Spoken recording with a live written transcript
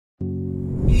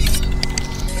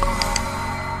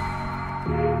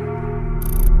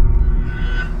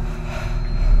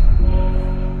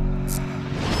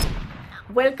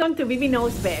Welcome to Vivi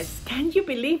Knows Best. Can you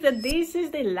believe that this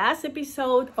is the last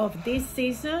episode of this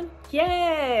season?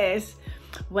 Yes!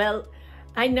 Well,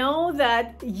 I know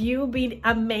that you've been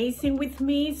amazing with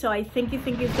me, so I thank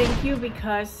you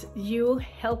because you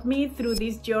helped me through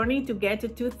this journey to get to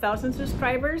 2,000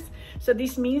 subscribers. So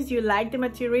this means you like the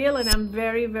material, and I'm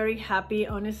very, very happy,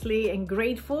 honestly, and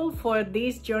grateful for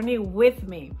this journey with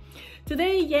me.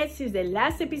 Today, yes, is the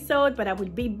last episode, but I will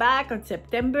be back on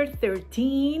September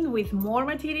 13 with more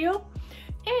material.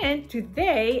 And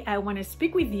today, I want to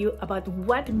speak with you about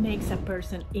what makes a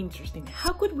person interesting.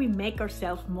 How could we make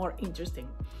ourselves more interesting?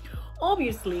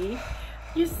 Obviously,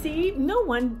 you see, no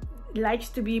one likes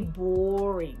to be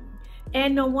boring,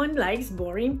 and no one likes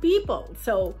boring people.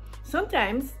 So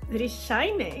sometimes there is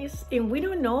shyness and we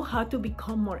don't know how to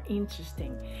become more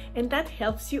interesting. And that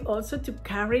helps you also to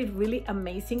carry really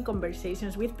amazing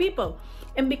conversations with people.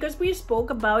 And because we spoke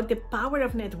about the power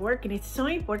of networking, it's so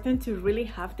important to really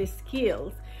have the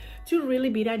skills to really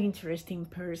be an interesting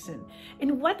person.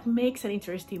 And what makes an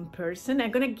interesting person?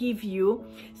 I'm gonna give you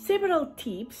several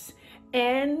tips,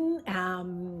 and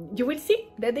you will see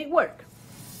that they work.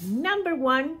 Number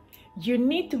one, you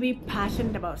need to be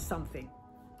passionate about something.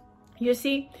 You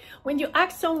see, when you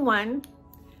ask someone,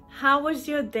 how was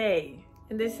your day?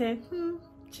 And they say,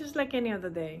 just like any other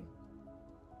day.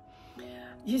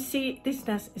 You see, this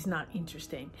is not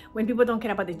interesting. When people don't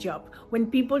care about the job, when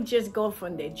people just go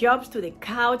from their jobs to the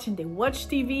couch and they watch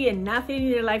TV and nothing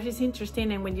in their life is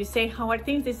interesting. And when you say, how are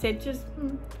things? They say, just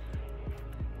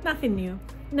nothing new.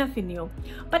 Nothing new.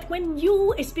 But when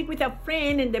you speak with a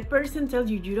friend and the person tells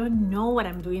you, you don't know what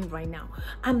I'm doing right now.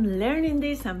 I'm learning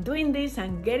this, I'm doing this,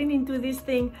 I'm getting into this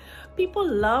thing. People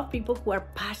love people who are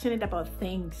passionate about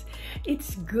things.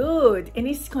 It's good and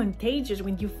it's contagious.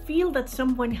 When you feel that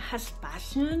someone has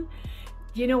passion,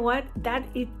 you know what?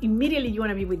 Immediately you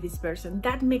want to be with this person.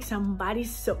 That makes somebody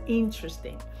so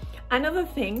interesting. Another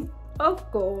thing,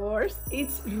 of course,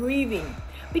 it's reading,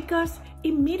 because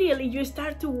immediately you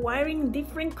start to wiring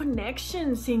different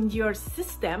connections in your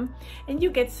system and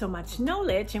you get so much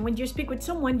knowledge. And when you speak with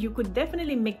someone, you could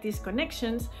definitely make these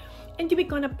connections and you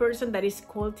become a person that is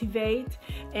cultivate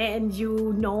and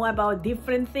you know about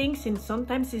different things. And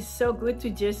sometimes it's so good to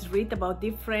just read about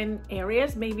different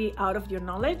areas, maybe out of your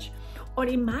knowledge. Or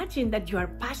imagine that you are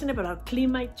passionate about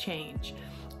climate change.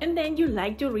 And then you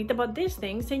like to read about these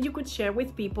things and you could share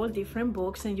with people different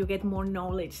books and you get more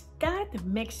knowledge. That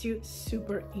makes you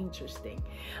super interesting.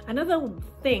 Another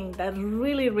thing that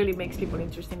really, really makes people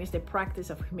interesting is the practice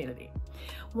of humility.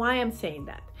 Why I'm saying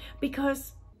that?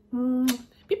 Because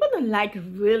people don't like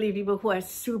really people who are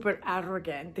super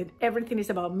arrogant and everything is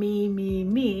about me, me,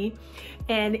 me.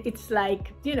 And it's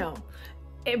like,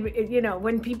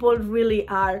 when people really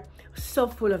are so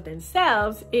full of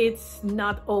themselves, it's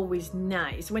not always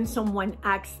nice when someone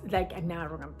acts like an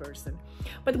arrogant person.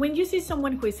 But when you see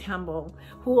someone who is humble,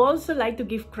 who also like to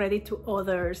give credit to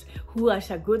others, who is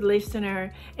a good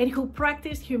listener, and who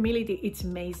practice humility, it's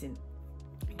amazing.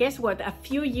 Guess what? A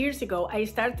few years ago, I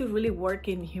started to really work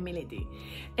in humility.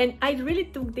 And I really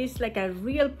took this like a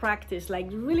real practice, like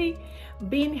really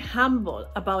being humble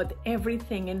about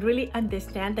everything and really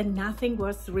understand that nothing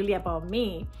was really about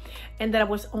me and that I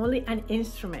was only an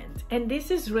instrument. And this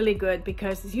is really good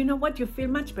because you know what? You feel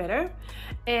much better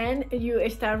and you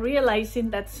start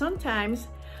realizing that sometimes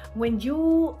when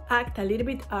you act a little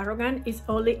bit arrogant, it's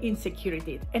only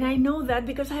insecurity. And I know that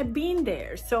because I've been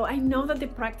there. So I know that the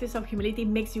practice of humility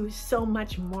makes you so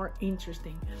much more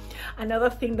interesting. Another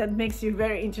thing that makes you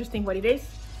very interesting, what it is?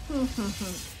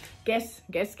 Guess.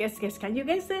 Can you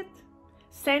guess it?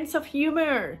 Sense of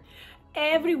humor.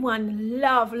 Everyone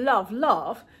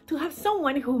love to have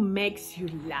someone who makes you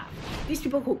laugh. These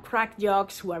people who crack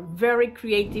jokes, who are very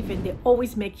creative and they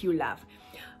always make you laugh.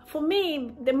 For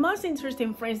me, the most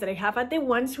interesting friends that I have are the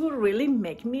ones who really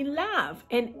make me laugh.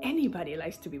 And anybody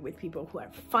likes to be with people who are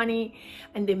funny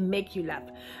and they make you laugh.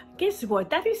 Guess what?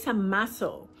 That is a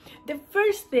muscle. The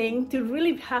first thing to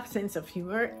really have sense of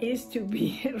humor is to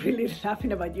be really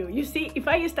laughing about you. You see, if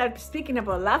I start speaking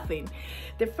about laughing,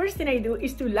 the first thing I do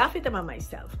is to laugh it about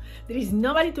myself. There is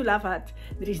nobody to laugh at.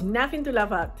 There is nothing to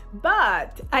laugh at,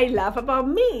 but I laugh about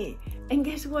me. And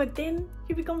guess what? Then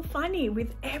you become funny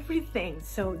with everything.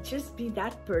 So just be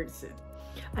that person.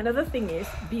 Another thing is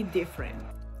be different.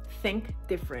 Think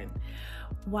different.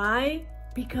 Why?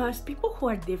 Because people who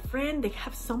are different, they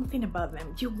have something about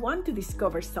them. You want to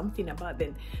discover something about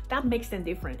them that makes them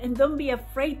different. And don't be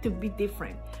afraid to be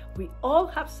different. We all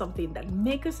have something that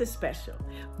makes us special,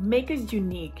 make us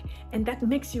unique, and that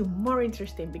makes you more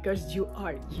interesting because you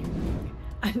are unique.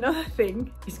 Another thing,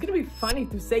 it's gonna be funny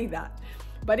to say that,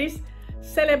 but it's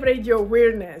Celebrate your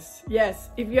weirdness. Yes,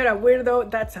 if you're a weirdo,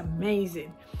 that's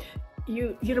amazing.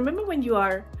 You remember when you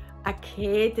are a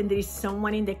kid and there is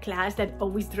someone in the class that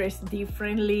always dressed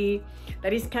differently,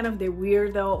 that is kind of the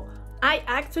weirdo? I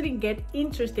actually get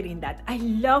interested in that. I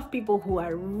love people who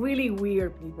are really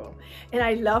weird people, and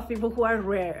I love people who are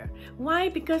rare. Why?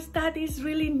 Because that is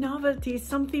really novelty,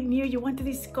 something new you want to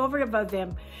discover about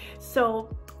them.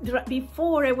 So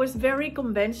before I was very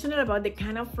conventional about the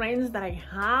kind of friends that I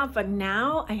have, and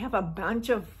now I have a bunch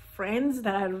of friends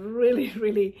that are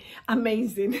really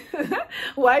amazing.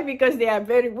 Why? Because they are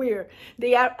very weird.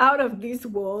 They are out of this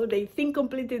world. They think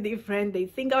completely different. They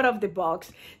think out of the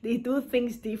box. They do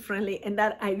things differently, and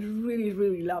that I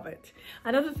really love it.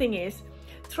 Another thing is,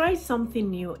 try something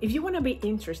new. If you want to be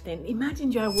interesting,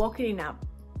 imagine you are walking in a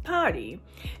party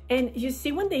and you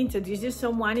see when they introduce you to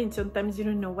someone and sometimes you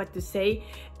don't know what to say,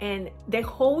 and the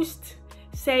host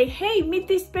say, hey, meet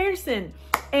this person,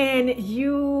 and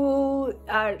you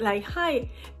are like, hi,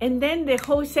 and then the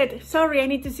host said, sorry, I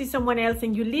need to see someone else,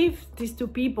 and you leave these two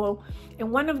people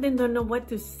and one of them don't know what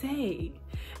to say,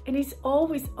 and it's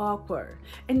always awkward.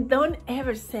 And don't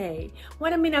ever say,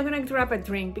 what, I'm gonna grab a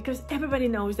drink, because everybody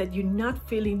knows that you're not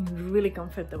feeling really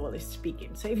comfortable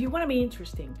speaking. So if you want to be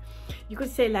interesting, you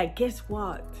could say like, guess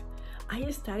what, I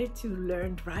started to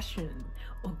learn Russian,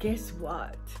 or guess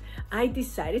what, I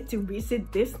decided to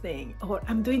visit this thing, or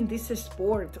I'm doing this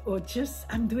sport, or just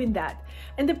I'm doing that.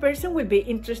 And the person will be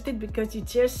interested because you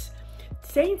just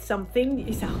saying something.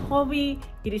 It's a hobby,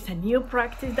 it is a new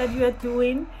practice that you are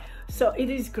doing. So it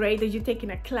is great that you're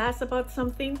taking a class about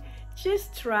something.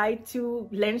 Just try to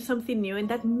learn something new, and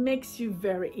that makes you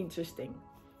very interesting.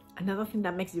 Another thing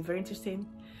that makes you very interesting,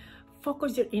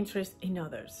 focus your interest in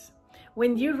others.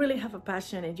 When you really have a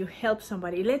passion and you help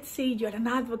somebody, let's say you're an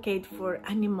advocate for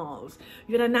animals,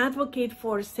 you're an advocate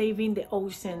for saving the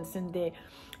oceans and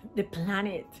the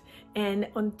planet, and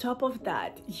on top of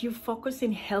that, you focus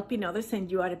in helping others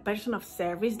and you are a person of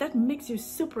service, that makes you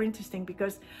super interesting,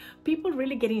 because people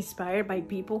really get inspired by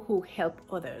people who help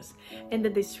others, and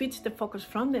that they switch the focus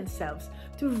from themselves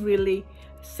to really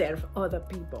serve other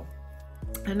people.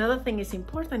 Another thing is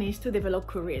important is to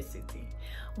develop curiosity.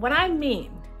 What I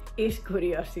mean is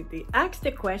curiosity. Ask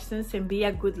the questions and be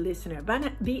a good listener.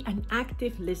 Be an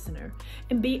active listener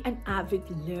and be an avid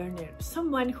learner.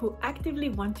 Someone who actively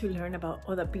wants to learn about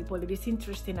other people. It is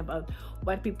interesting about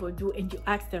what people do and you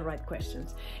ask the right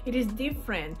questions. It is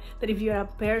different that if you're a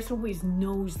person who is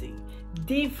nosy.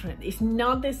 Different. It's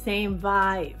not the same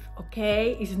vibe,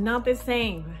 okay? It's not the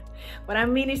same. What I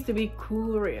mean is to be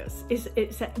curious.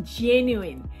 It's a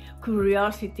genuine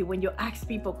curiosity when you ask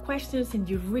people questions and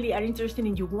you really are interested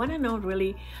and you want to know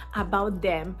really about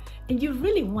them and you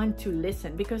really want to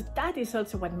listen, because that is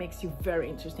also what makes you very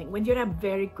interesting when you're a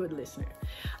very good listener.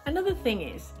 Another thing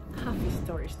is, have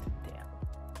stories to tell.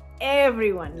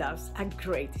 Everyone loves a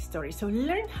great story, so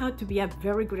learn how to be a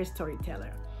very good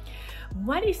storyteller.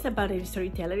 What is about a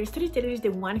storyteller? A storyteller is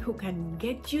the one who can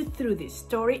get you through the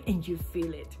story and you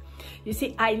feel it. You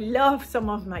see, I love some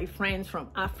of my friends from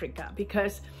Africa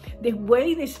because the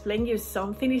way they explain you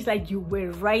something is like you were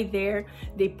right there.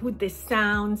 They put the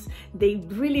sounds, they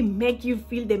really make you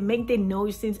feel, they make the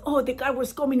noises. Oh, the car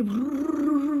was coming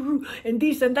and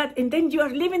this and that, and then you are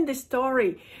living the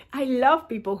story. I love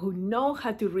people who know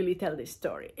how to really tell the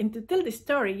story. And to tell the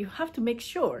story, you have to make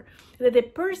sure that the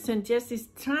person just is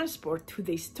transported to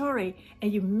the story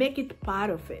and you make it part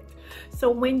of it.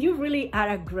 So when you really are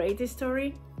a great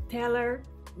storyteller,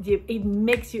 it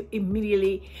makes you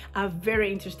immediately a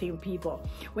very interesting people.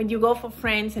 When you go for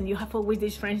friends and you have always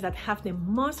these friends that have the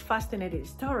most fascinating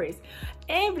stories,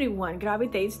 everyone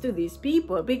gravitates to these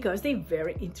people because they're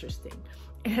very interesting.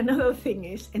 And another thing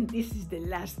is, and this is the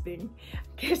last thing,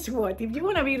 guess what? If you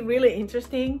want to be really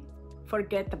interesting,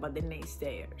 forget about the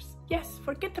naysayers. Yes,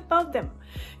 forget about them.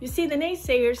 You see, the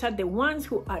naysayers are the ones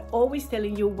who are always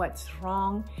telling you what's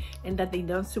wrong and that they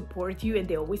don't support you and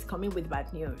they're always coming with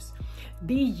bad news.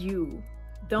 Be you.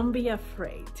 Don't be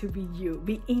afraid to be you.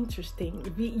 Be interesting,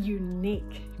 be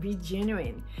unique, be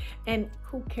genuine. And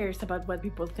who cares about what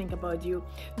people think about you?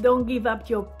 Don't give up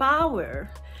your power.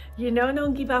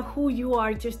 Don't give up who you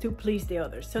are just to please the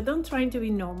others. So don't try to be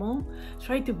normal,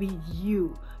 try to be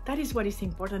you. That is what is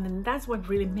important, and that's what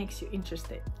really makes you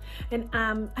interested. And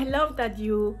I love that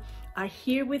you are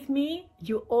here with me.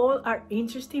 You all are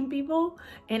interesting people,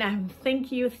 and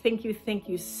thank you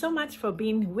so much for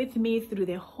being with me through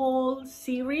the whole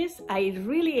series. I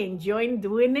really enjoyed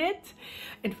doing it,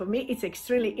 and for me it's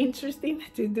extremely interesting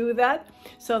to do that.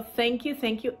 So thank you,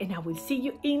 and I will see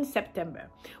you in September.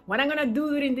 What I'm gonna do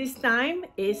during this time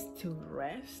is to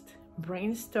rest,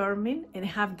 brainstorming and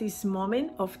have this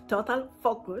moment of total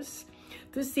focus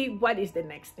to see what is the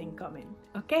next thing coming.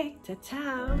 Okay, ciao,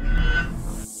 ciao.